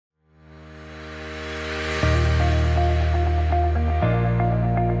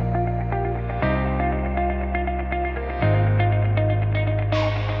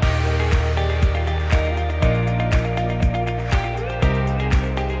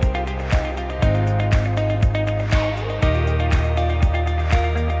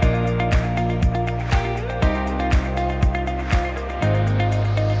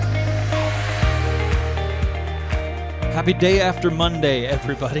Happy day after Monday,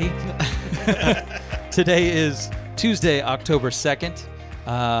 everybody. Today is Tuesday, October 2nd.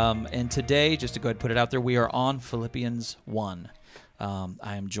 And today, just to go ahead and put it out there, we are on Philippians 1.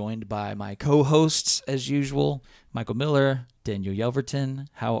 I am joined by my co-hosts, as usual, Michael Miller, Daniel Yelverton.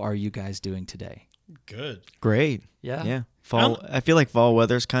 How are you guys doing today? Good. Great. Yeah? Fall. I feel like fall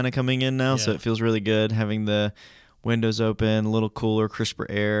weather's kind of coming in now, so it feels really good having the windows open, a little cooler, crisper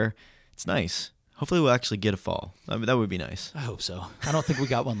air. It's nice. Hopefully we'll actually get a fall. I mean, that would be nice. I hope so. I don't think we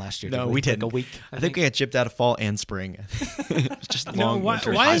got one last year. No, did we didn't. Like a week. I think we got chipped out of fall and spring. It's just long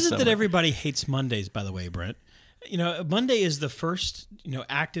winter. Why is it summer. that everybody hates Mondays, by the way, Brent? You know, Monday is the first,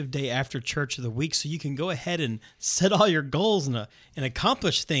 active day after church of the week, so you can go ahead and set all your goals and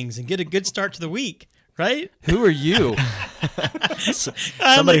accomplish things and get a good start to the week, right? Who are you?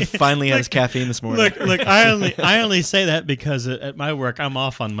 Somebody finally has caffeine this morning. Look, I only say that because at my work I'm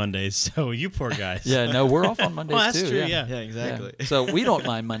off on Mondays, so you poor guys. Yeah, no, we're off on Mondays Well, that's too. true, yeah. yeah. Exactly. Yeah. So we don't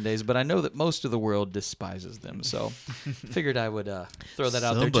mind Mondays, but I know that most of the world despises them. So figured I would throw that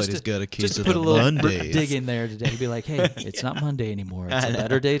out there. Somebody's got a case just to of put a the little Mondays. dig in there today. Be like, hey, it's not Monday anymore. It's a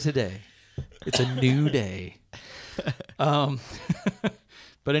better day today. It's a new day. But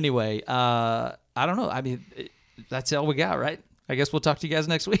anyway, I don't know. I mean, that's all we got, right? I guess we'll talk to you guys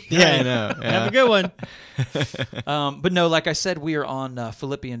next week. Yeah, I know. Yeah. Have a good one. But no, like I said, we are on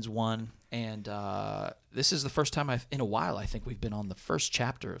Philippians 1, and this is the first time in a while, I think we've been on the first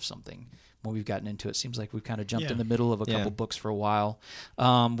chapter of something when we've gotten into it. Seems like we've kind of jumped in the middle of a couple books for a while.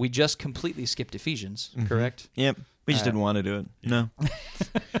 We just completely skipped Ephesians, correct? Yep. We just didn't want to do it. No.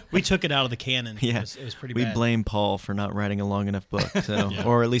 We took it out of the canon. Yeah. It was pretty We bad. blame Paul for not writing a long enough book. So,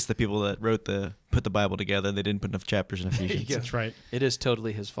 or at least the people that put the Bible together, they didn't put enough chapters in Ephesians. That's right. It is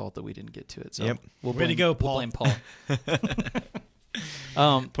totally his fault that we didn't get to it. So Yep. Way to go, Paul. We'll blame Paul.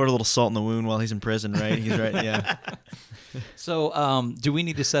 Put a little salt in the wound while he's in prison, right? He's right, yeah. So, do we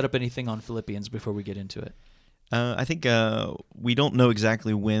need to set up anything on Philippians before we get into it? I think we don't know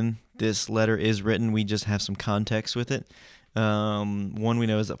exactly when this letter is written. We just have some context with it. One we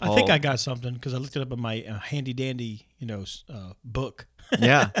know is that Paul... I think I got something because I looked it up in my handy-dandy, book.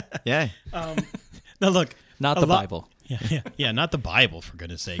 Yeah. Now, look. Not the Bible. Yeah, not the Bible, for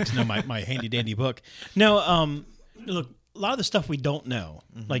goodness sakes. No, my handy-dandy book. No, look, a lot of the stuff we don't know,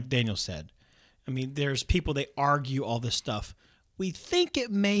 like Daniel said. I mean, there's people, they argue all this stuff. We think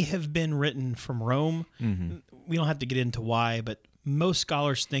it may have been written from Rome. We don't have to get into why, but most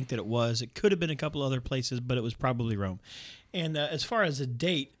scholars think that it was. It could have been a couple other places, but it was probably Rome. And as far as a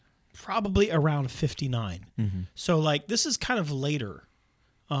date, probably around 59. So, this is kind of later.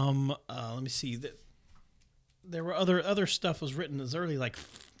 Let me see. There were other stuff was written as early, like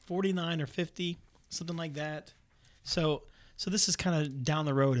 49 or 50, something like that. So this is kind of down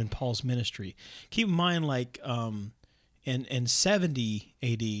the road in Paul's ministry. Keep in mind, in 70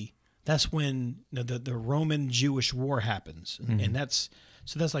 A.D., that's when the Roman-Jewish war happens, and that's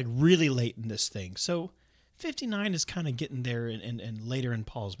really late in this thing. So 59 is kind of getting there and later in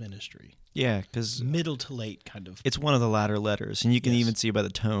Paul's ministry. Yeah, because... middle to late, kind of. It's one of the latter letters, and you can even see by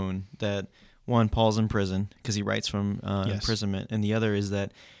the tone that, one, Paul's in prison, because he writes from imprisonment, and the other is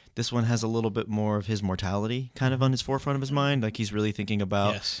that this one has a little bit more of his mortality kind of on his forefront of his mind, like he's really thinking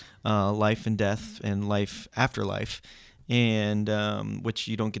about life and death and life after life. And which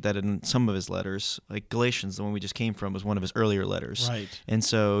you don't get that in some of his letters. Like Galatians, the one we just came from, was one of his earlier letters. Right. And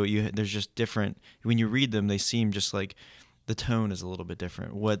so there's just different, when you read them, they seem just like the tone is a little bit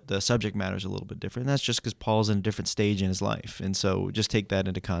different. What the subject matter is a little bit different. And that's just because Paul's in a different stage in his life. And so just take that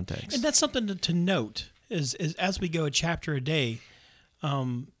into context. And that's something to note is as we go a chapter a day,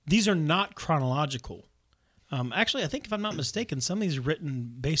 these are not chronological. Actually, I think if I'm not mistaken, some of these are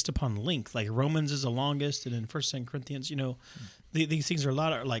written based upon length. Like Romans is the longest, and in 1st and Corinthians, these things are a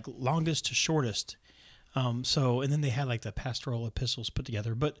lot of like longest to shortest. And then they had like the pastoral epistles put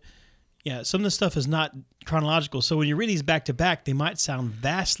together. But yeah, some of the stuff is not chronological. So when you read these back to back, they might sound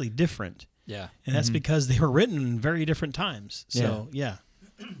vastly different. Yeah, and that's because they were written in very different times. So yeah.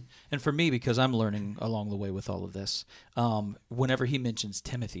 And for me, because I'm learning along the way with all of this, whenever he mentions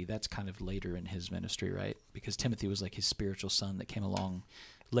Timothy, that's kind of later in his ministry, right? Because Timothy was like his spiritual son that came along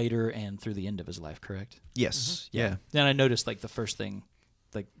later and through the end of his life, correct? Yes. Yeah. Then I noticed the first thing,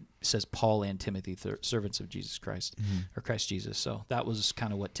 it says Paul and Timothy, servants of Jesus Christ, or Christ Jesus. So that was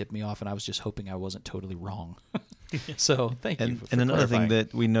kind of what tipped me off, and I was just hoping I wasn't totally wrong. So thank you for And another thing clarifying.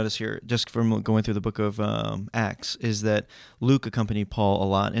 that we notice here, just from going through the book of Acts, is that Luke accompanied Paul a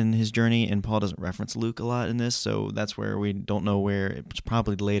lot in his journey, and Paul doesn't reference Luke a lot in this, so that's where we don't know where. It's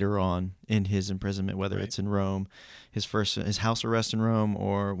probably later on in his imprisonment, whether it's in Rome, his house arrest in Rome,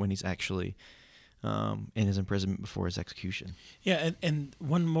 or when he's actually in his imprisonment before his execution. Yeah, and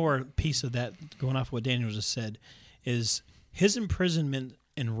one more piece of that, going off what Daniel just said, is his imprisonment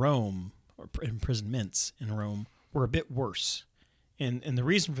in Rome, or imprisonments in Rome, were a bit worse. And the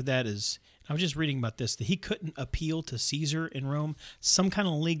reason for that is, I was just reading about this, that he couldn't appeal to Caesar in Rome, some kind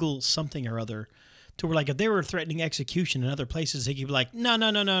of legal something or other, to where, like, if they were threatening execution in other places, he could be like, no,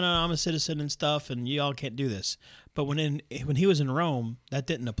 I'm a citizen and stuff, and y'all can't do this. But when he was in Rome, that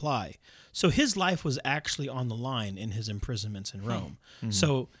didn't apply. So his life was actually on the line in his imprisonments in Rome. Mm-hmm.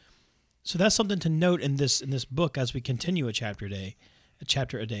 So that's something to note in this book as we continue a chapter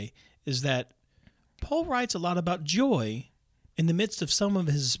a day, is that Paul writes a lot about joy in the midst of some of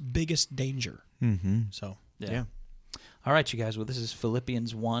his biggest danger. Mm-hmm. So yeah. All right, you guys. Well, this is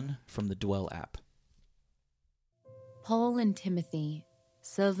Philippians 1 from the Dwell app. Paul and Timothy,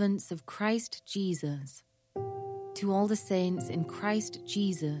 servants of Christ Jesus, to all the saints in Christ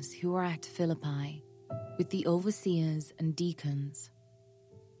Jesus who are at Philippi, with the overseers and deacons.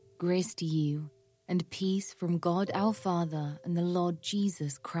 Grace to you, and peace from God our Father and the Lord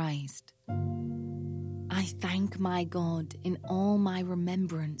Jesus Christ. I thank my God in all my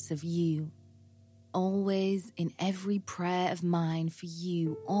remembrance of you, always in every prayer of mine for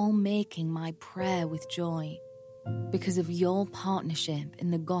you, all making my prayer with joy, because of your partnership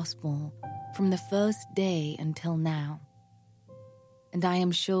in the gospel from the first day until now. And I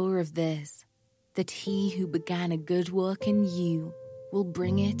am sure of this, that he who began a good work in you will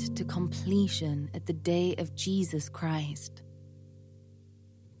bring it to completion at the day of Jesus Christ.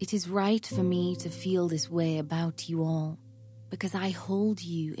 It is right for me to feel this way about you all, because I hold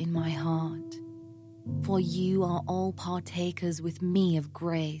you in my heart. For you are all partakers with me of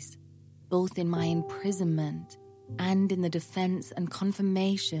grace, both in my imprisonment and in the defense and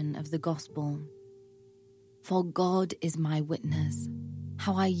confirmation of the gospel. For God is my witness,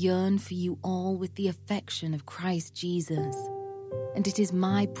 how I yearn for you all with the affection of Christ Jesus. And it is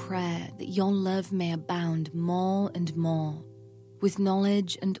my prayer that your love may abound more and more, with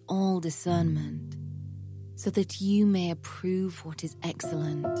knowledge and all discernment, so that you may approve what is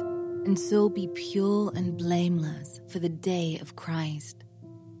excellent, and so be pure and blameless for the day of Christ,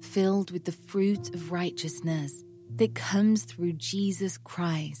 filled with the fruit of righteousness that comes through Jesus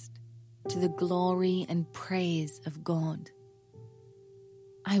Christ, to the glory and praise of God.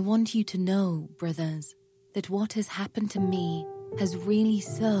 I want you to know, brothers, that what has happened to me has really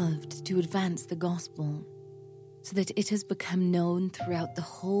served to advance the gospel, so that it has become known throughout the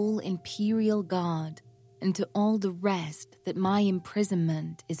whole imperial guard and to all the rest that my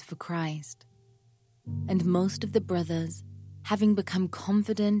imprisonment is for Christ. And most of the brothers, having become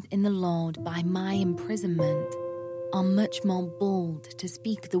confident in the Lord by my imprisonment, are much more bold to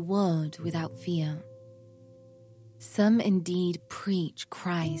speak the word without fear. Some indeed preach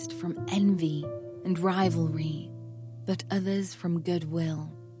Christ from envy and rivalry, but others from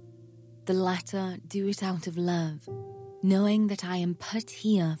goodwill. The latter do it out of love, knowing that I am put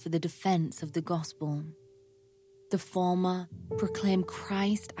here for the defense of the gospel. The former proclaim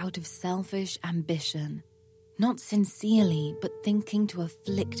Christ out of selfish ambition, not sincerely, but thinking to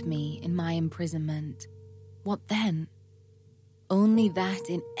afflict me in my imprisonment. What then? Only that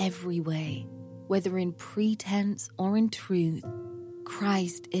in every way, whether in pretense or in truth,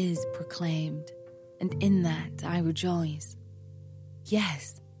 Christ is proclaimed, and in that I rejoice.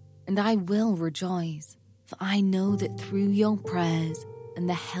 Yes, and I will rejoice, for I know that through your prayers and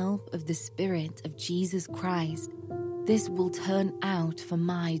the help of the Spirit of Jesus Christ, this will turn out for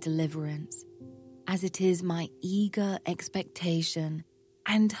my deliverance, as it is my eager expectation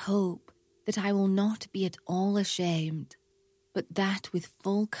and hope that I will not be at all ashamed, but that with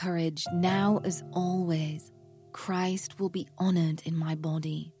full courage, now as always, Christ will be honored in my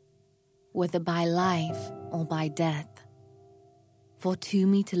body, whether by life or by death. For to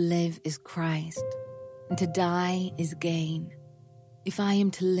me to live is Christ, and to die is gain. If I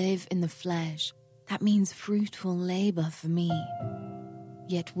am to live in the flesh, that means fruitful labor for me.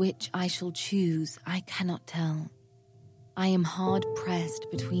 Yet which I shall choose, I cannot tell. I am hard pressed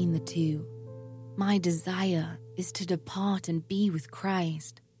between the two. My desire is to depart and be with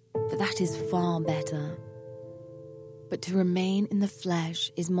Christ, for that is far better. But to remain in the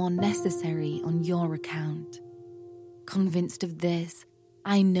flesh is more necessary on your account. Convinced of this,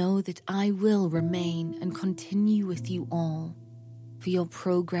 I know that I will remain and continue with you all, for your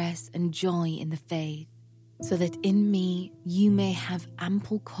progress and joy in the faith, so that in me you may have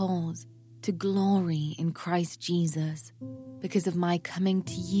ample cause to glory in Christ Jesus, because of my coming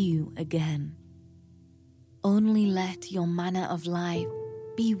to you again. Only let your manner of life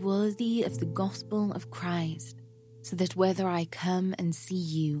be worthy of the gospel of Christ, so that whether I come and see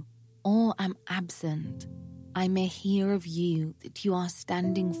you, or am absent, I may hear of you that you are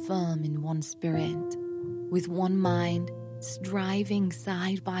standing firm in one spirit, with one mind, striving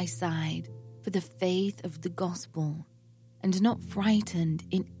side by side for the faith of the gospel, and not frightened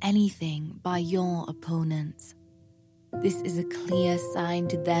in anything by your opponents. This is a clear sign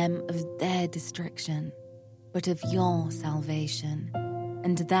to them of their destruction, but of your salvation,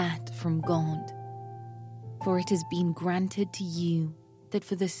 and that from God. For it has been granted to you that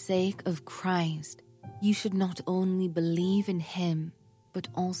for the sake of Christ you should not only believe in him, but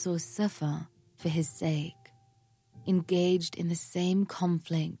also suffer for his sake, engaged in the same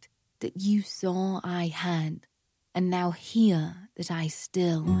conflict that you saw I had, and now hear that I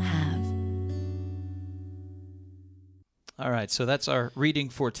still have. All right, so that's our reading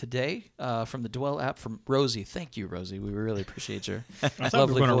for today from the Dwell app from Rosie. Thank you, Rosie. We really appreciate your I thought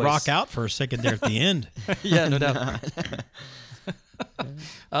we were going to rock out for a second there at the end. Yeah, no doubt.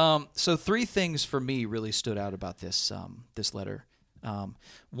 So 3 things for me really stood out about this this letter.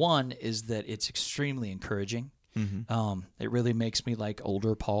 One is that it's extremely encouraging. Mm-hmm. It really makes me like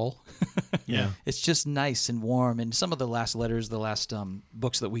older Paul. Yeah. It's just nice and warm. And some of the last letters, the last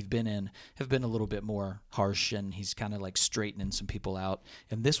books that we've been in have been a little bit more harsh, and he's kind of like straightening some people out.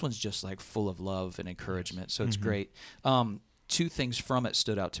 And this one's just like full of love and encouragement. So it's great. 2 things from it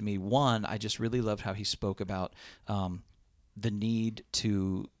stood out to me. One, I just really loved how he spoke about the need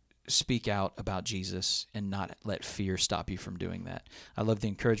to speak out about Jesus and not let fear stop you from doing that. I love the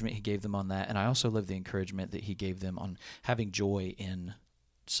encouragement he gave them on that, and I also love the encouragement that he gave them on having joy in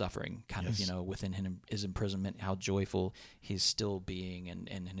suffering, kind of, within his imprisonment, how joyful he's still being, and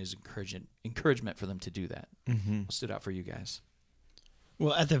his encouragement for them to do that. What stood out for you guys?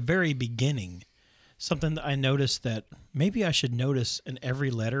 Well, at the very beginning, something that I noticed that maybe I should notice in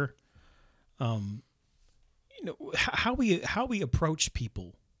every letter, how we approach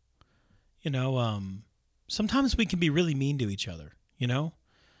people. Sometimes we can be really mean to each other,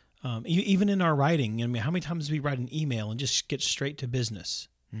 even in our writing. I mean, how many times do we write an email and just get straight to business,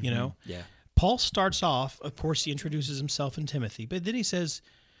 Yeah. Paul starts off, of course, he introduces himself in Timothy, but then he says,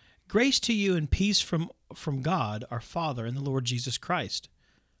 grace to you and peace from God, our Father, and the Lord Jesus Christ.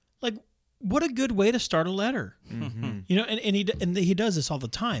 Like, what a good way to start a letter. And he does this all the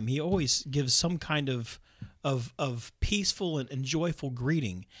time. He always gives some kind of peaceful and joyful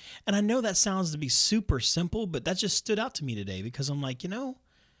greeting. And I know that sounds to be super simple, but that just stood out to me today because I'm like,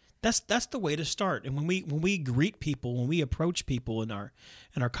 that's the way to start. And when we greet people, when we approach people in our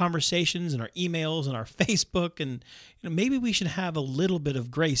conversations and our emails and our Facebook, and maybe we should have a little bit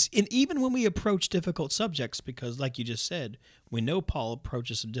of grace. And even when we approach difficult subjects, because like you just said, we know Paul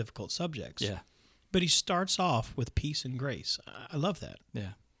approaches some difficult subjects. Yeah. But he starts off with peace and grace. I love that.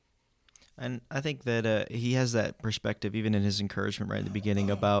 Yeah. And I think that he has that perspective, even in his encouragement right at the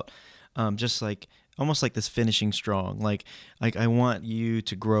beginning, about just like almost like this finishing strong. Like I want you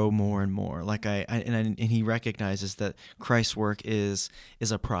to grow more and more. And he recognizes that Christ's work is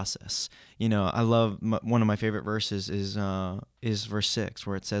a process. I love one of my favorite verses is verse 6,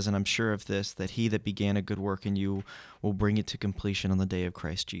 where it says, "And I'm sure of this, that he that began a good work in you will bring it to completion on the day of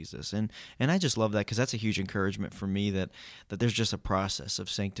Christ Jesus." And I just love that, because that's a huge encouragement for me, that there's just a process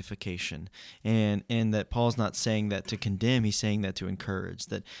of sanctification, and that Paul's not saying that to condemn, he's saying that to encourage,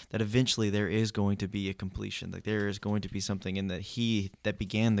 that eventually there is going to be a completion, that there is going to be something, and that he that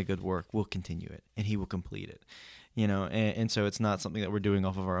began the good work will continue it, and he will complete it. And so it's not something that we're doing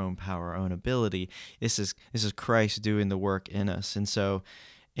off of our own power, our own ability. This is Christ doing the work in us. And so,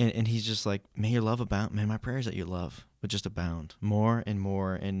 and he's just like, may your love abound. Man, my prayer is that your love would just abound more and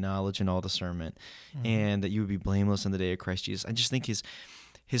more in knowledge and all discernment, and that you would be blameless in the day of Christ Jesus. I just think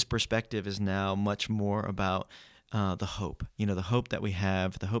his perspective is now much more about the hope, the hope that we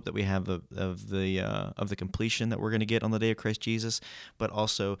have, of the completion that we're going to get on the day of Christ Jesus, but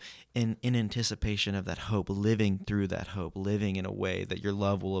also in anticipation of that hope, living through that hope, living in a way that your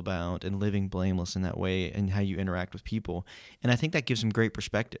love will abound, and living blameless in that way, and how you interact with people. And I think that gives him great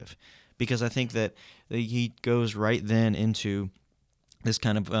perspective, because I think that he goes right then into this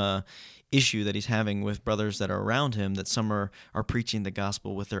kind of issue that he's having with brothers that are around him, that some are preaching the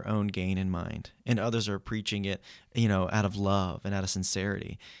gospel with their own gain in mind, and others are preaching it, out of love and out of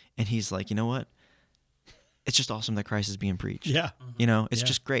sincerity. And he's like, you know what? It's just awesome that Christ is being preached. Yeah. It's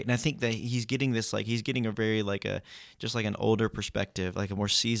just great. And I think that he's getting this, he's getting a very, just like an older perspective, like a more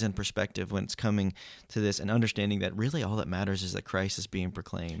seasoned perspective when it's coming to this, and understanding that really all that matters is that Christ is being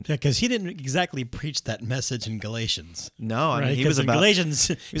proclaimed. Yeah, because he didn't exactly preach that message in Galatians. No, I mean, he in was about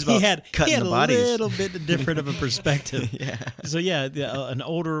Galatians. He had cutting the bodies. A little bit different of a perspective. Yeah. So an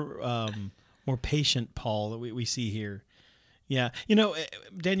older, more patient Paul that we see here. Yeah.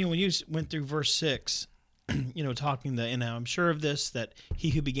 Daniel, when you went through verse 6, talking and I'm sure of this, that he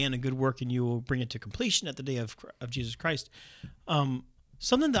who began a good work in you will bring it to completion at the day of Jesus Christ.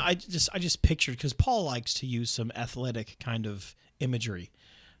 Something that I just pictured, because Paul likes to use some athletic kind of imagery.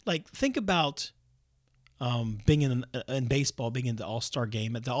 Like, think about being in baseball, being in the All-Star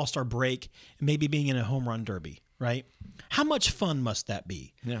game, at the All-Star break, and maybe being in a home run derby, right? How much fun must that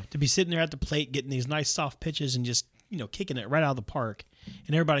be? Yeah. To be sitting there at the plate, getting these nice soft pitches and just, kicking it right out of the park.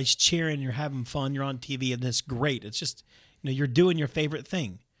 And everybody's cheering, you're having fun, you're on TV, and it's great. It's just, you're doing your favorite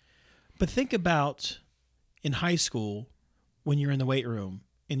thing. But think about in high school when you're in the weight room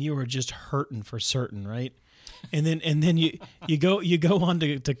and you are just hurting for certain, right? And then you go on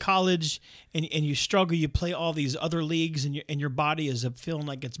to college and you struggle. You play all these other leagues and your body is feeling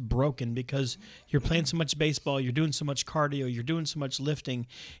like it's broken because you're playing so much baseball, you're doing so much cardio, you're doing so much lifting,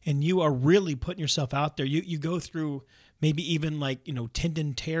 and you are really putting yourself out there. You go through maybe even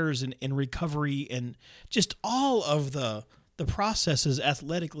tendon tears and recovery and just all of the processes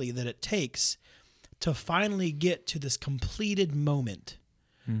athletically that it takes to finally get to this completed moment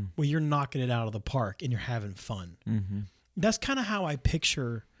where you're knocking it out of the park and you're having fun. Mm-hmm. That's kind of how I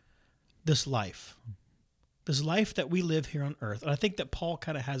picture this life that we live here on earth. And I think that Paul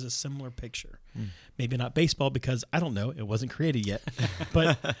kind of has a similar picture. Maybe not baseball, because I don't know, it wasn't created yet.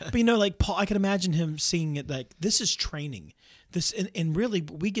 but like Paul, I can imagine him seeing it like, this is training. This and really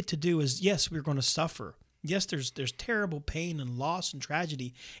what we get to do is, yes, we're going to suffer. Yes, there's terrible pain and loss and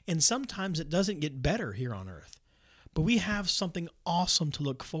tragedy, and sometimes it doesn't get better here on earth. But we have something awesome to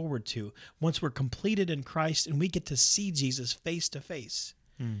look forward to once we're completed in Christ and we get to see Jesus face to face.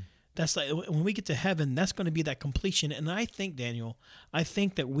 That's like when we get to heaven, that's going to be that completion. And I think, Daniel,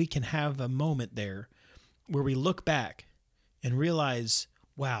 that we can have a moment there where we look back and realize,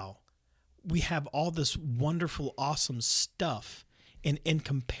 wow, we have all this wonderful, awesome stuff. And in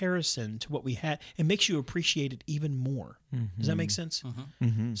comparison to what we had, it makes you appreciate it even more. Mm-hmm. Does that make sense? Mm-hmm.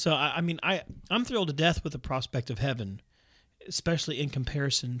 Mm-hmm. So, I'm thrilled to death with the prospect of heaven, especially in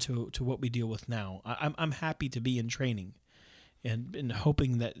comparison to what we deal with now. I'm happy to be in training and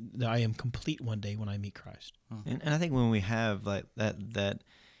hoping that I am complete one day when I meet Christ. And I think when we have like that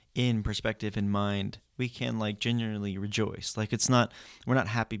in perspective in mind, we can genuinely rejoice. We're not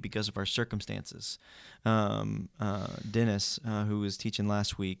happy because of our circumstances. Dennis, who was teaching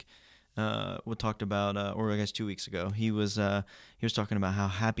last week, we talked about, or I guess 2 weeks ago, he was talking about how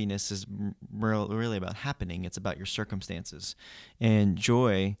happiness is really about happening. It's about your circumstances, and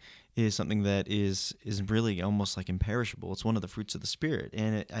joy is something that is really almost like imperishable. It's one of the fruits of the Spirit,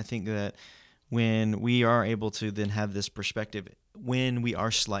 and I think that when we are able to then have this perspective, when we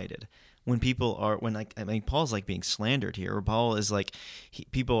are slighted, when people are, Paul's being slandered here, or Paul is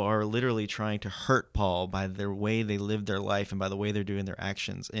people are literally trying to hurt Paul by their way they live their life and by the way they're doing their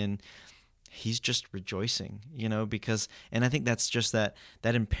actions. And he's just rejoicing, because, and I think that's just that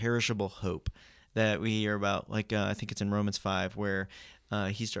imperishable hope that we hear about, I think it's in Romans 5, where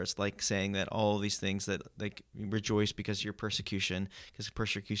he starts saying that all these things that rejoice because of your persecution, because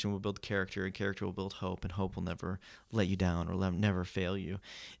persecution will build character, and character will build hope, and hope will never let you down or never fail you.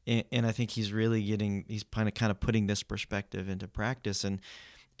 And I think he's really he's kind of putting this perspective into practice.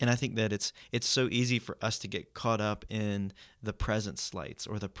 And I think that it's so easy for us to get caught up in the present slights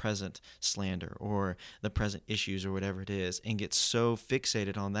or the present slander or the present issues or whatever it is, and get so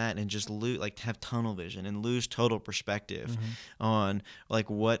fixated on that and just have tunnel vision and lose total perspective on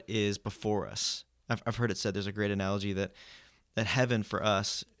what is before us. I've heard it said, there's a great analogy that heaven for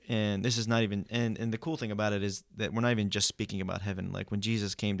us, and this is not even, and the cool thing about it is that we're not even just speaking about heaven. When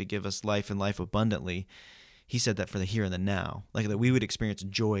Jesus came to give us life and life abundantly, he said that for the here and the now, that we would experience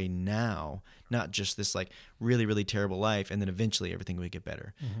joy now, not just this really, really terrible life, and then eventually everything would get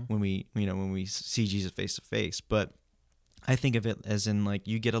better when we see Jesus face to face. But I think of it as in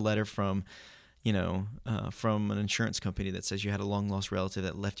you get a letter from an insurance company that says you had a long lost relative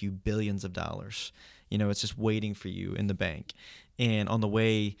that left you billions of dollars. It's just waiting for you in the bank, and on the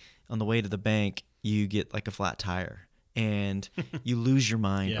way to the bank, you get a flat tire. And you lose your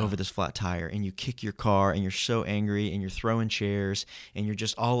mind over this flat tire, and you kick your car, and you're so angry, and you're throwing chairs, and you're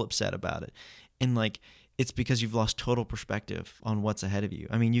just all upset about it. And it's because you've lost total perspective on what's ahead of you.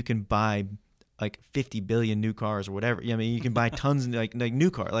 I mean, you can buy 50 billion new cars or whatever. I mean, you can buy tons of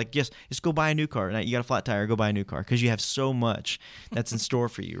new car. Just go buy a new car. You got a flat tire, go buy a new car, because you have so much that's in store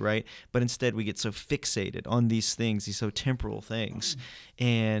for you, right? But instead, we get so fixated on these things, these so temporal things,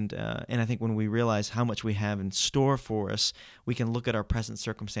 And I think when we realize how much we have in store for us, we can look at our present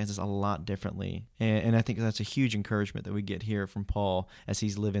circumstances a lot differently. And I think that's a huge encouragement that we get here from Paul as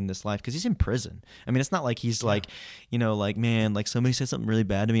he's living this life, because he's in prison. I mean, it's not like he's like, like, man, like somebody said something really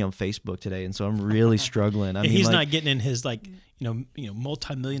bad to me on Facebook today, and so I'm really struggling. I mean, he's not getting in his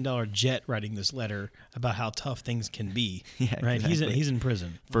multi-million-dollar jet writing this letter about how tough things can be. Yeah, right. Exactly. He's in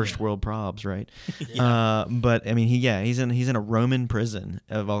prison. First world probs, right? But I mean, he's in a Roman prison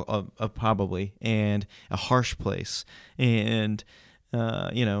of probably, and a harsh place, and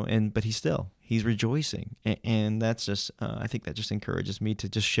but he's rejoicing, and that's just I think that just encourages me to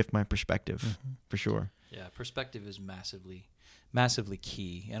just shift my perspective for sure. Yeah, perspective is massively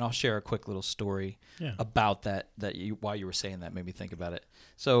key, and I'll share a quick little story about that while you were saying that made me think about it.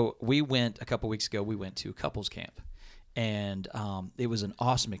 So a couple weeks ago, we went to couples camp, and it was an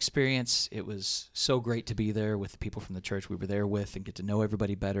awesome experience. It was so great to be there with the people from the church we were there with and get to know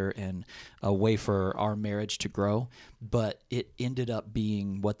everybody better, and a way for our marriage to grow. But it ended up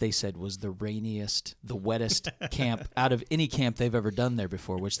being what they said was the rainiest, the wettest camp out of any camp they've ever done there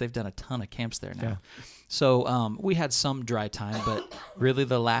before, which they've done a ton of camps there now. Yeah. So we had some dry time, but really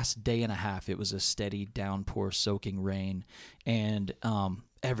the last day and a half, it was a steady downpour, soaking rain, and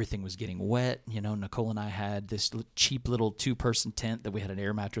everything was getting wet. Nicole and I had this cheap little 2-person tent that we had an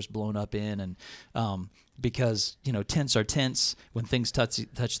air mattress blown up in, and because tents are tents, when things touch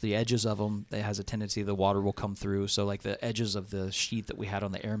the edges of them, it has a tendency the water will come through. So like the edges of the sheet that we had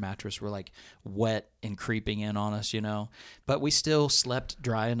on the air mattress were like wet and creeping in on us, but we still slept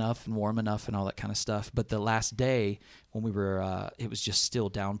dry enough and warm enough and all that kind of stuff. But the last day when we were, it was just still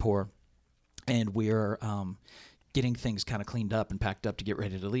downpour, and we're getting things kind of cleaned up and packed up to get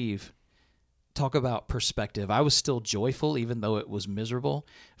ready to leave. Talk about perspective. I was still joyful, even though it was miserable,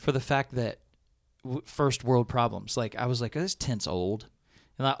 for the fact that first world problems. Like, I was like, oh, this tent's old.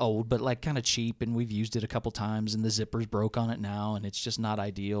 Not old, but like kind of cheap, and we've used it a couple times, and the zipper's broke on it now, and it's just not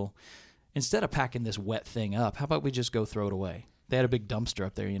ideal. Instead of packing this wet thing up, how about we just go throw it away? They had a big dumpster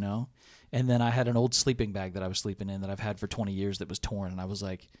up there, And then I had an old sleeping bag that I was sleeping in that I've had for 20 years that was torn, and I was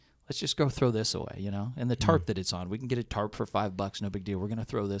like, let's just go throw this away, And the tarp that it's on, we can get a tarp for $5, no big deal. We're going to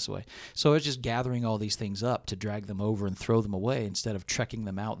throw this away. So I was just gathering all these things up to drag them over and throw them away instead of trekking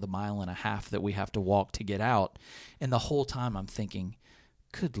them out the 1.5 miles that we have to walk to get out. And the whole time I'm thinking,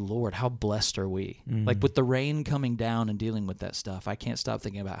 good Lord, how blessed are we? Like with the rain coming down and dealing with that stuff, I can't stop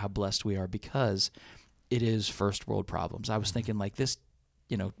thinking about how blessed we are, because it is first world problems. I was thinking like this,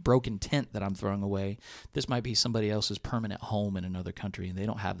 broken tent that I'm throwing away, this might be somebody else's permanent home in another country, and they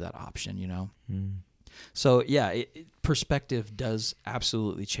don't have that option, So, yeah, perspective does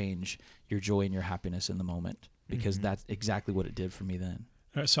absolutely change your joy and your happiness in the moment, because that's exactly what it did for me then.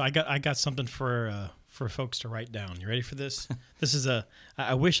 All right, so I got something for folks to write down. You ready for this? This is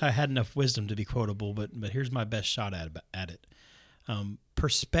I wish I had enough wisdom to be quotable, but here's my best shot at it.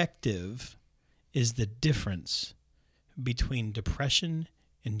 Perspective is the difference between depression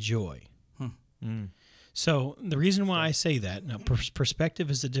and joy. So the reason why I say that, now perspective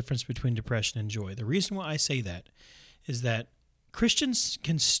is the difference between depression and joy. The reason why I say that is that Christians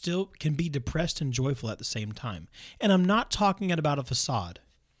can be depressed and joyful at the same time. And I'm not talking about a facade,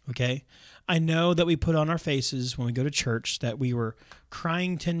 okay? I know that we put on our faces when we go to church that we were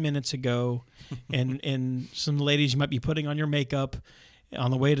crying 10 minutes ago, and some ladies, you might be putting on your makeup on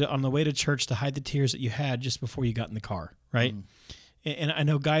the way to church to hide the tears that you had just before you got in the car, right? And I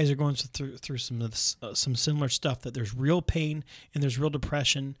know guys are going through some similar stuff, that there's real pain and there's real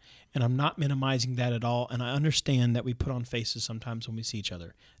depression, and I'm not minimizing that at all. And I understand that we put on faces sometimes when we see each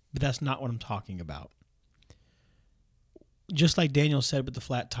other, but that's not what I'm talking about. Just like Daniel said with the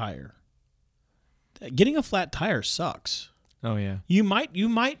flat tire, getting a flat tire sucks. Oh yeah. You might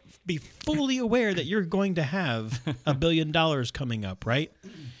be fully aware that you're going to have $1 billion coming up, right?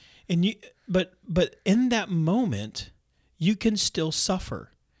 And but in that moment, you can still suffer.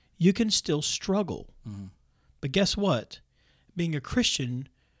 You can still struggle. But guess what? Being a Christian,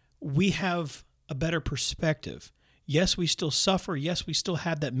 we have a better perspective. Yes, we still suffer. Yes, we still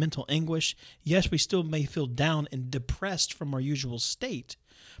have that mental anguish. Yes, we still may feel down and depressed from our usual state.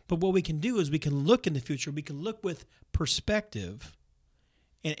 But what we can do is we can look in the future. We can look with perspective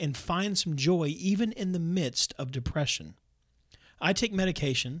and find some joy even in the midst of depression. I take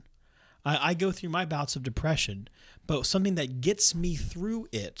medication. I go through my bouts of depression, but something that gets me through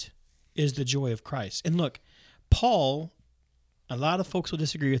it is the joy of Christ. And look, Paul, a lot of folks will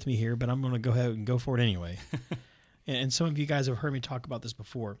disagree with me here, but I'm going to go ahead and go for it anyway. And some of you guys have heard me talk about this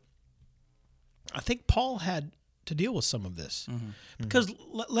before. I think Paul had to deal with some of this because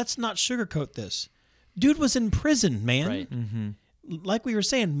let's not sugarcoat this. Dude was in prison, man. Right. like we were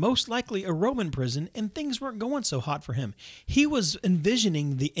saying, most likely a Roman prison, and things weren't going so hot for him. He was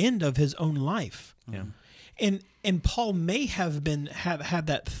envisioning the end of his own life. Yeah. And Paul may have had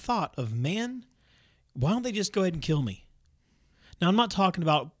that thought of, man, why don't they just go ahead and kill me? Now, I'm not talking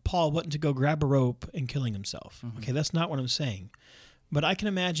about Paul wanting to go grab a rope and killing himself. Okay, that's not what I'm saying. But I can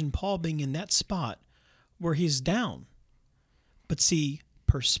imagine Paul being in that spot where he's down. But see,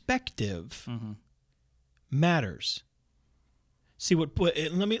 perspective matters. See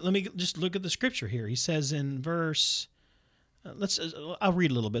let me just look at the scripture here. He says in verse, I'll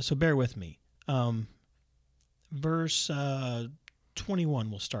read a little bit, so bear with me. Verse 21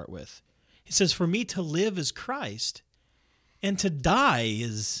 we'll start with. He says, "For me to live is Christ, and to die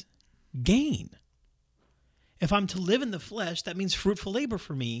is gain. If I'm to live in the flesh, that means fruitful labor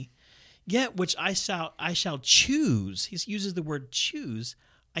for me. Yet which I shall choose." He uses the word choose.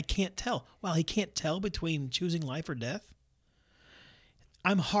 I can't tell. Well, he can't tell between choosing life or death.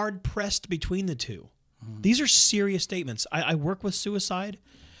 I'm hard pressed between the two. These are serious statements. I work with suicide,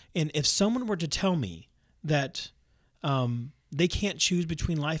 and if someone were to tell me that they can't choose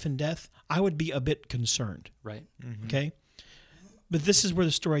between life and death, I would be a bit concerned. Right. Okay? But this is where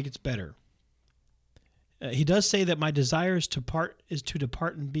the story gets better. He does say that my desire is to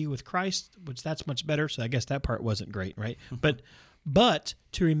depart and be with Christ, which that's much better. So I guess that part wasn't great, right? But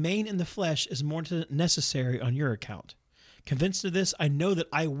to remain in the flesh is more necessary on your account. Convinced of this, I know that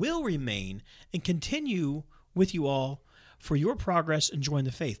I will remain and continue with you all for your progress and join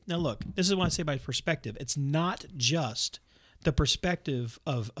the faith. Now look, this is what I say by perspective. It's not just the perspective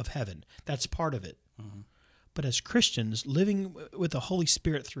of heaven. That's part of it. But as Christians, living with the Holy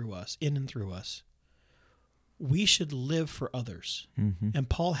Spirit through us, in and through us, we should live for others. And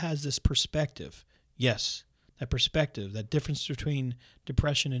Paul has this perspective. Yes, that perspective, that difference between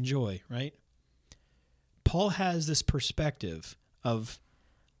depression and joy, right? Paul has this perspective of,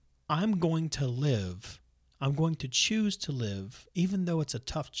 I'm going to live, I'm going to choose to live, even though it's a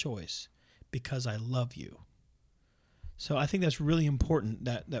tough choice, because I love you. So I think that's really important,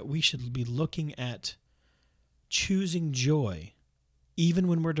 that we should be looking at choosing joy, even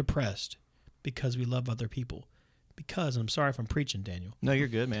when we're depressed, because we love other people. Because, I'm sorry if I'm preaching, Daniel. No, you're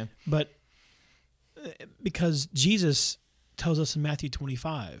good, man. But because Jesus tells us in Matthew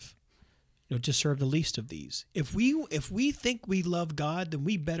 25, to serve the least of these. If we think we love God, then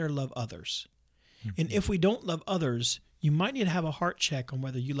we better love others. And if we don't love others, you might need to have a heart check on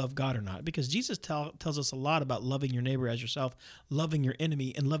whether you love God or not, because Jesus tells us a lot about loving your neighbor as yourself, loving your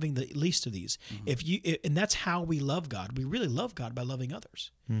enemy, and loving the least of these. And that's how we love God. We really love God by loving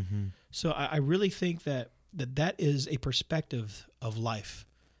others. So I really think that is a perspective of life,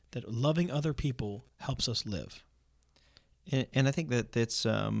 that loving other people helps us live. And I think that's,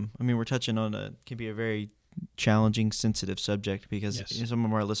 we're touching on can be a very challenging, sensitive subject, because some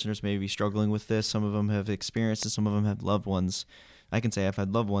of our listeners may be struggling with this. Some of them have experienced it. Some of them have loved ones. I can say I've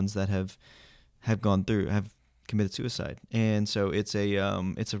had loved ones that have committed suicide. And so it's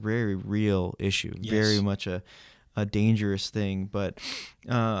a very real issue, very much a dangerous thing. But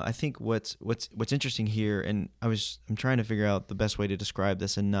I think what's interesting here, and I'm trying to figure out the best way to describe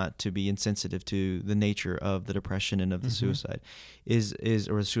this and not to be insensitive to the nature of the depression and of the suicide,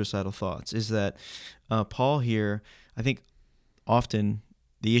 or suicidal thoughts, is that Paul here, I think often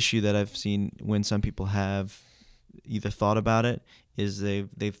the issue that I've seen when some people have either thought about it is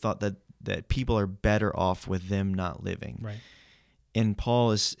they've thought that people are better off with them not living. Right. And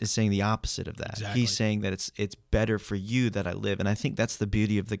Paul is saying the opposite of that. Exactly. He's saying that it's better for you that I live. And I think that's the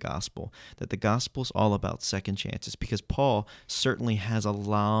beauty of the gospel, that the gospel is all about second chances, because Paul certainly has a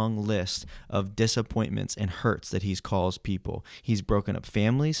long list of disappointments and hurts that he's caused people. He's broken up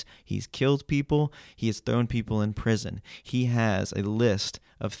families. He's killed people. He has thrown people in prison. He has a list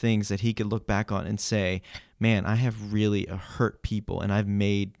of things that he could look back on and say, man, I have really hurt people, and I've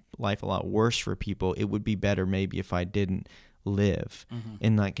made life a lot worse for people. It would be better maybe if I didn't live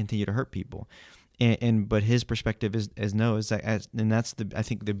and not continue to hurt people. But his perspective is that, and that's I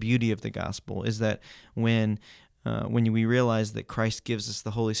think the beauty of the gospel is that when we realize that Christ gives us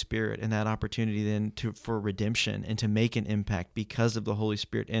the Holy Spirit and that opportunity then for redemption and to make an impact because of the Holy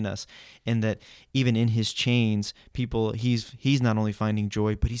Spirit in us, and that even in his chains, people, he's not only finding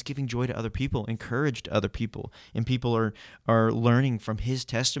joy, but he's giving joy to other people, encourage to other people, and people are learning from his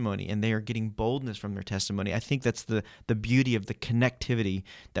testimony, and they are getting boldness from their testimony. I think that's the beauty of the connectivity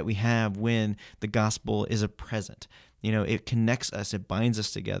that we have when the gospel is a present. It connects us, it binds us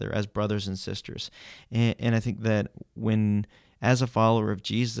together as brothers and sisters. And I think that as a follower of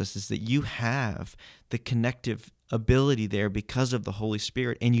Jesus, is that you have the connective ability there because of the Holy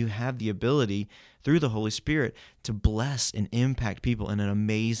Spirit, and you have the ability through the Holy Spirit to bless and impact people in an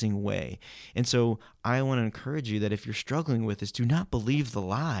amazing way. And so I want to encourage you that if you're struggling with this, do not believe the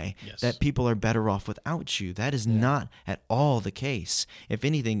lie that people are better off without you. That is not at all the case. If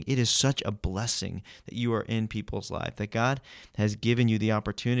anything, it is such a blessing that you are in people's life, that God has given you the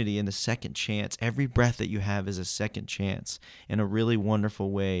opportunity and the second chance. Every breath that you have is a second chance in a really wonderful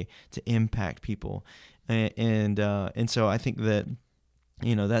way to impact people. And so I think that,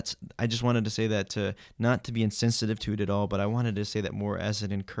 I just wanted to say that to not to be insensitive to it at all, but I wanted to say that more as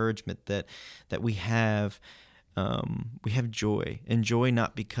an encouragement that we have joy, and joy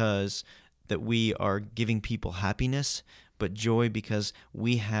not because that we are giving people happiness, but joy because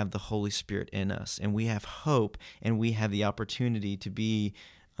we have the Holy Spirit in us, and we have hope, and we have the opportunity to be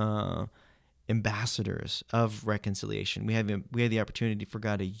ambassadors of reconciliation. We have the opportunity for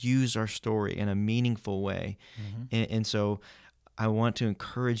God to use our story in a meaningful way, and so I want to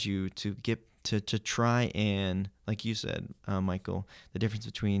encourage you to get to try and, like you said, Michael, the difference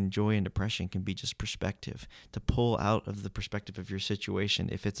between joy and depression can be just perspective. To pull out of the perspective of your situation,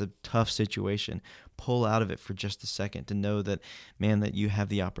 if it's a tough situation, pull out of it for just a second to know that, man, that you have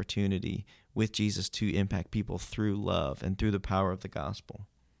the opportunity with Jesus to impact people through love and through the power of the gospel.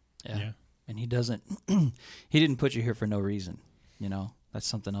 Yeah. And he didn't put you here for no reason, That's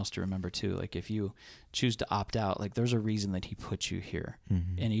something else to remember too. Like if you choose to opt out, like there's a reason that he put you here.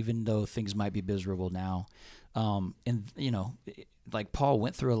 And even though things might be miserable now, like Paul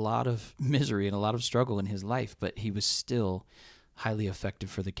went through a lot of misery and a lot of struggle in his life, but he was still highly effective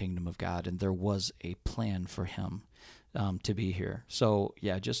for the kingdom of God. And there was a plan for him to be here. So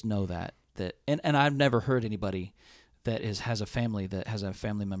yeah, just know that, and I've never heard anybody that has a family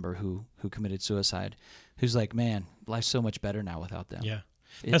member who committed suicide, who's like, man, life's so much better now without them. Yeah,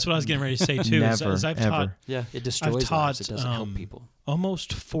 that's what I was getting ready to say too. Never, as I've taught, it destroys lives. It doesn't help people.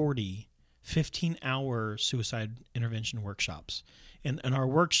 Almost 40 15-hour suicide intervention workshops. And our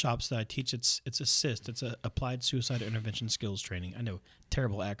workshops that I teach, it's ASSIST. It's a Applied Suicide Intervention Skills Training. I know,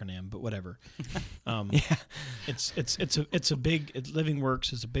 terrible acronym, but whatever. It's a big. Living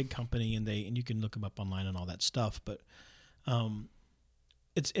Works is a big company, and you can look them up online and all that stuff. But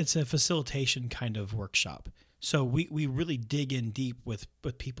it's a facilitation kind of workshop. So we really dig in deep with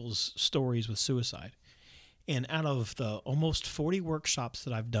people's stories with suicide. And out of the almost 40 workshops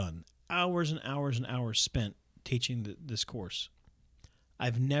that I've done, hours and hours and hours spent teaching this course,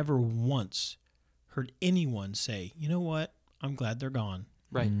 I've never once heard anyone say, you know what, I'm glad they're gone.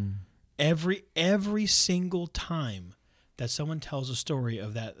 Right. Every single time that someone tells a story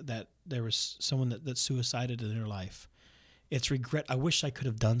of that there was someone that suicided in their life, it's regret. I wish I could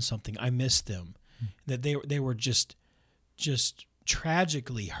have done something. I missed them. That they were just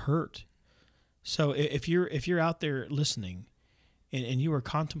tragically hurt. So if you're out there listening and you are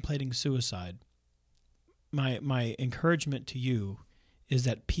contemplating suicide, my encouragement to you is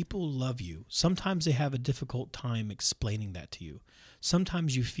that people love you. Sometimes they have a difficult time explaining that to you.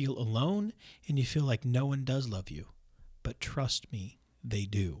 Sometimes you feel alone and you feel like no one does love you. But trust me, they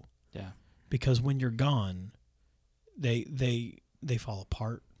do. Yeah. Because when you're gone, they fall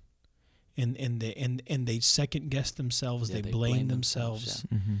apart. And they second guess themselves. Yeah, they blame themselves.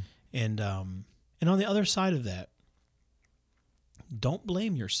 Yeah. And on the other side of that, don't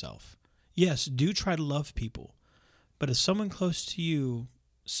blame yourself. Yes, do try to love people. But if someone close to you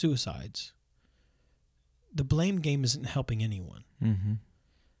suicides, the blame game isn't helping anyone.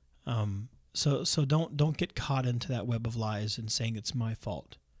 So don't get caught into that web of lies and saying it's my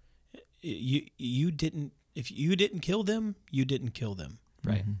fault. You didn't. If you didn't kill them, you didn't kill them.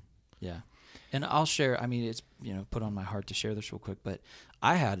 Right. Yeah. And I'll share. I mean, it's put on my heart to share this real quick. But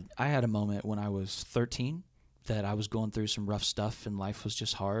I had a moment when I was 13 that I was going through some rough stuff and life was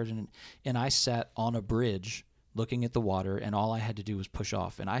just hard, and I sat on a bridge looking at the water, and all I had to do was push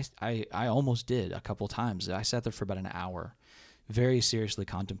off. And I almost did a couple times. I sat there for about an hour, very seriously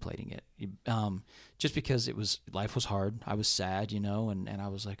contemplating it, just because life was hard. I was sad, and I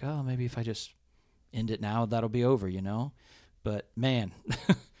was like, oh, maybe if I just end it now, that'll be over, But man,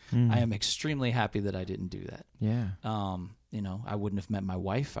 I am extremely happy that I didn't do that. Yeah. I wouldn't have met my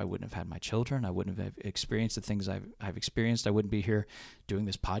wife. I wouldn't have had my children. I wouldn't have experienced the things I've experienced. I wouldn't be here doing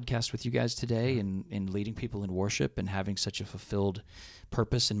this podcast with you guys today and leading people in worship and having such a fulfilled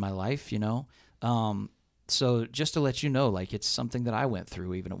purpose in my life, So just to let you know, like, it's something that I went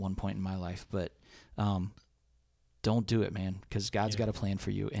through even at one point in my life, but don't do it, man, because God's got a plan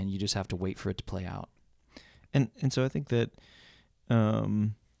for you, and you just have to wait for it to play out. And so I think that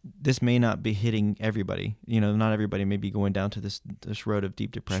this may not be hitting everybody. Not everybody may be going down to this road of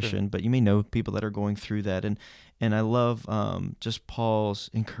deep depression, but you may know people that are going through that. And I love just Paul's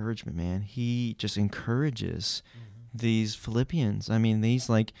encouragement, man. He just encourages these Philippians. I mean, he's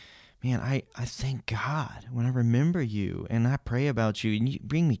like, man, I thank God when I remember you and I pray about you, and you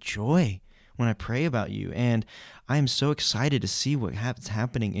bring me joy when I pray about you. And I am so excited to see what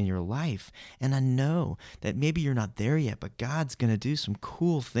happening in your life. And I know that maybe you're not there yet, but God's going to do some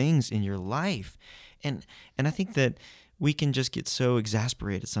cool things in your life. And I think that we can just get so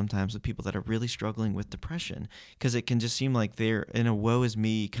exasperated sometimes with people that are really struggling with depression, because it can just seem like they're in a woe is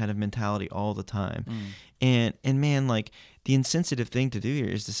me kind of mentality all the time. And man, like, the insensitive thing to do here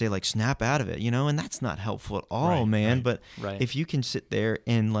is to say, like, snap out of it, and that's not helpful at all, man. But if you can sit there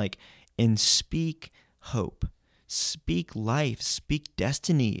and speak hope, speak life, speak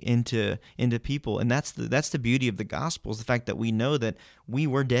destiny into people, and that's the beauty of the gospel, is the fact that we know that we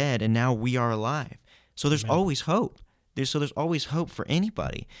were dead and now we are alive. So there's always hope. There's always hope for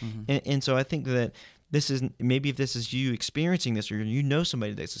anybody. And so I think that this is, maybe if this is you experiencing this, or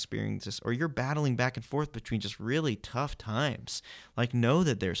somebody that's experiencing this, or you're battling back and forth between just really tough times, like, know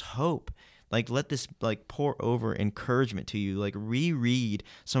that there's hope. Like, let this pour over encouragement to you. Like, reread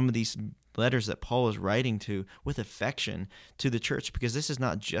some of these letters that Paul is writing to with affection to the church, because this is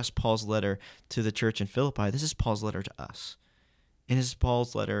not just Paul's letter to the church in Philippi. This is Paul's letter to us. And this is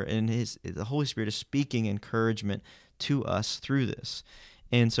Paul's letter, and the Holy Spirit is speaking encouragement to us through this.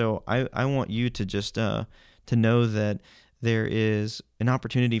 And so I want you to just to know that there is an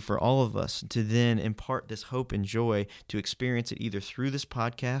opportunity for all of us to then impart this hope and joy, to experience it either through this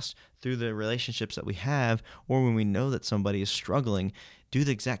podcast, through the relationships that we have, or when we know that somebody is struggling, do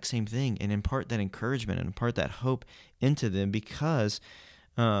the exact same thing and impart that encouragement and impart that hope into them, because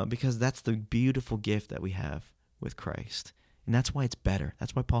that's the beautiful gift that we have with Christ. And that's why it's better.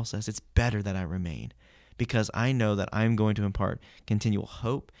 That's why Paul says it's better that I remain, because I know that I'm going to impart continual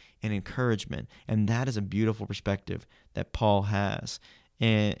hope and encouragement. And that is a beautiful perspective that Paul has.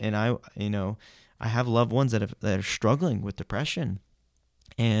 And I have loved ones that are struggling with depression.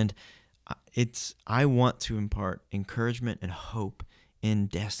 And I want to impart encouragement and hope in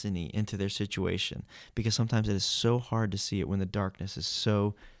destiny into their situation, because sometimes it is so hard to see it when the darkness is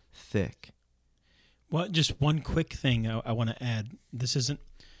so thick. Well, just one quick thing I want to add. This isn't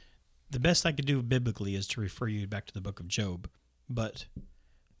the best I could do biblically is to refer you back to the book of Job. But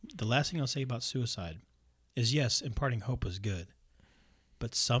the last thing I'll say about suicide is, yes, imparting hope is good,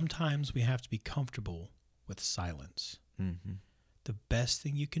 but sometimes we have to be comfortable with silence. Mm-hmm. The best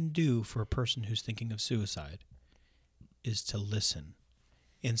thing you can do for a person who's thinking of suicide is to listen.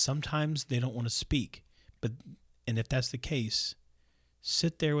 And sometimes they don't want to speak, and if that's the case,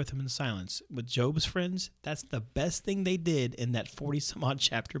 sit there with them in silence. With Job's friends, that's the best thing they did in that 40-some-odd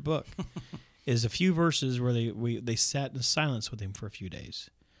chapter book, is a few verses where they sat in silence with him for a few days.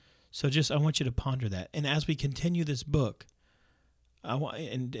 So I want you to ponder that. And as we continue this book,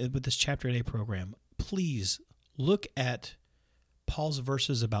 with this Chapter 8 program, please look at Paul's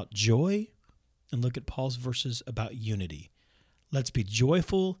verses about joy and look at Paul's verses about unity. Let's be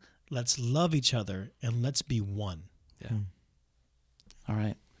joyful, let's love each other, and let's be one. Yeah. All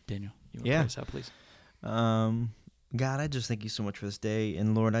right, Daniel, you want to pray us out, please? God, I just thank you so much for this day.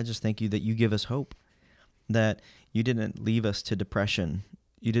 And Lord, I just thank you that you give us hope, that you didn't leave us to depression.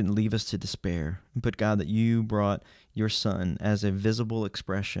 You didn't leave us to despair. But God, that you brought your Son as a visible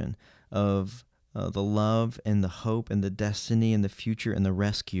expression of the love and the hope and the destiny and the future and the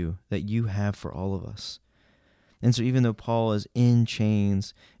rescue that you have for all of us. And so even though Paul is in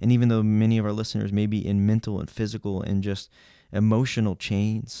chains, and even though many of our listeners may be in mental and physical and just emotional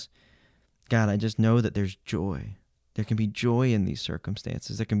chains, God, I just know that there's joy. There can be joy in these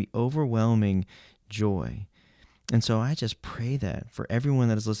circumstances. There can be overwhelming joy. And so I just pray that for everyone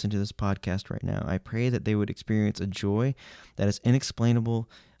that is listening to this podcast right now, I pray that they would experience a joy that is inexplainable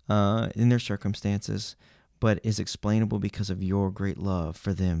in their circumstances, but is explainable because of your great love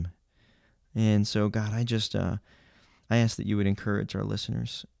for them. And so, God, I ask that you would encourage our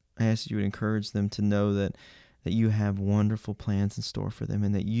listeners. I ask that you would encourage them to know that you have wonderful plans in store for them,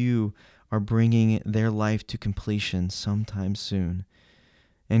 and that you are bringing their life to completion sometime soon.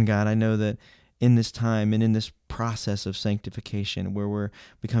 And God, I know that in this time and in this process of sanctification, where we're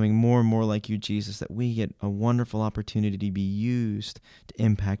becoming more and more like you, Jesus, that we get a wonderful opportunity to be used to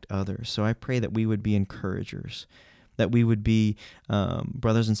impact others. So I pray that we would be encouragers, that we would be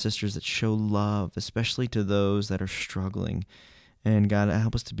brothers and sisters that show love, especially to those that are struggling. And God,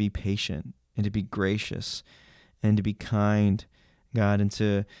 help us to be patient and to be gracious and to be kind, God, and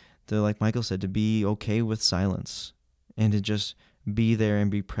to like Michael said, to be okay with silence and to just be there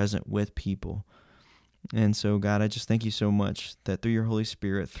and be present with people. And so, God, I just thank you so much that through your Holy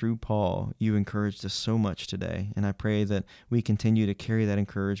Spirit, through Paul, you encouraged us so much today. And I pray that we continue to carry that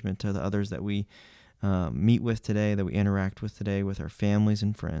encouragement to the others that we meet with today, that we interact with today, with our families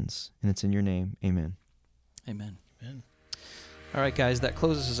and friends. And it's in your name. Amen. Amen. Amen. All right, guys, that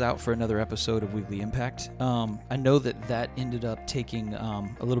closes us out for another episode of Weekly Impact. I know that ended up taking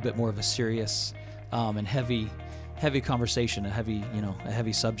a little bit more of a serious and heavy conversation, a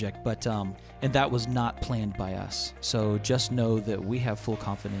heavy subject, but and that was not planned by us. So just know that we have full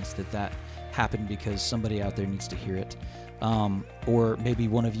confidence that happened because somebody out there needs to hear it, or maybe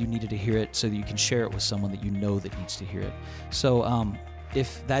one of you needed to hear it so that you can share it with someone that you know that needs to hear it. So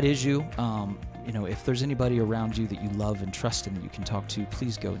if that is you, if there's anybody around you that you love and trust and that you can talk to,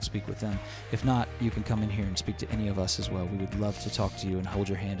 please go and speak with them. If not, you can come in here and speak to any of us as well. We would love to talk to you and hold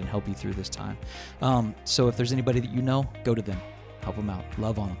your hand and help you through this time. So if there's anybody that you know, go to them, help them out,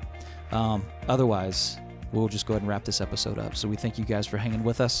 love on them. Otherwise, we'll just go ahead and wrap this episode up. So we thank you guys for hanging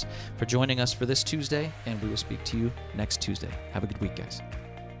with us, for joining us for this Tuesday, and we will speak to you next Tuesday. Have a good week, guys.